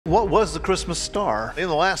What was the Christmas star? In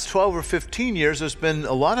the last 12 or 15 years, there's been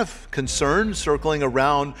a lot of concern circling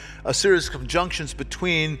around a series of conjunctions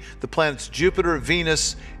between the planets Jupiter,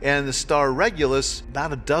 Venus, and the star Regulus.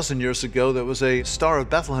 About a dozen years ago, there was a Star of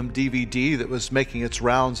Bethlehem DVD that was making its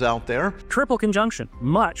rounds out there. Triple conjunction,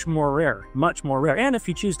 much more rare, much more rare. And if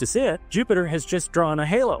you choose to see it, Jupiter has just drawn a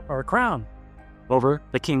halo or a crown over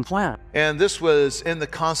the king planet. And this was in the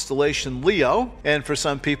constellation Leo. And for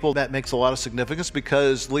some people, that makes a lot of significance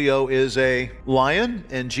because Leo is a lion,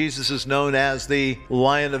 and Jesus is known as the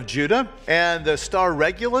Lion of Judah. And the star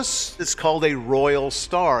Regulus is called a royal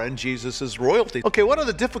star, and Jesus is royalty. Okay, what are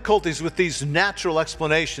the difficulties with these natural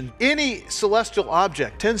explanations? Any celestial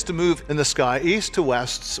object tends to move in the sky east to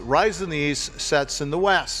west, rises in the east, sets in the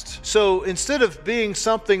west. So instead of being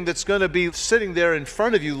something that's going to be sitting there in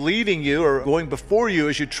front of you, leading you, or going before you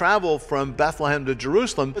as you travel from Bethlehem to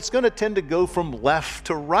Jerusalem, it's going to tend to go from left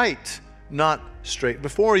to right, not straight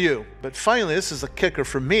before you. But finally, this is the kicker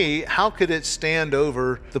for me, how could it stand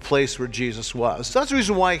over the place where Jesus was? So that's the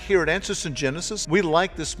reason why here at Answers in Genesis, we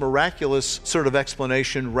like this miraculous sort of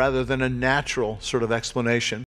explanation rather than a natural sort of explanation.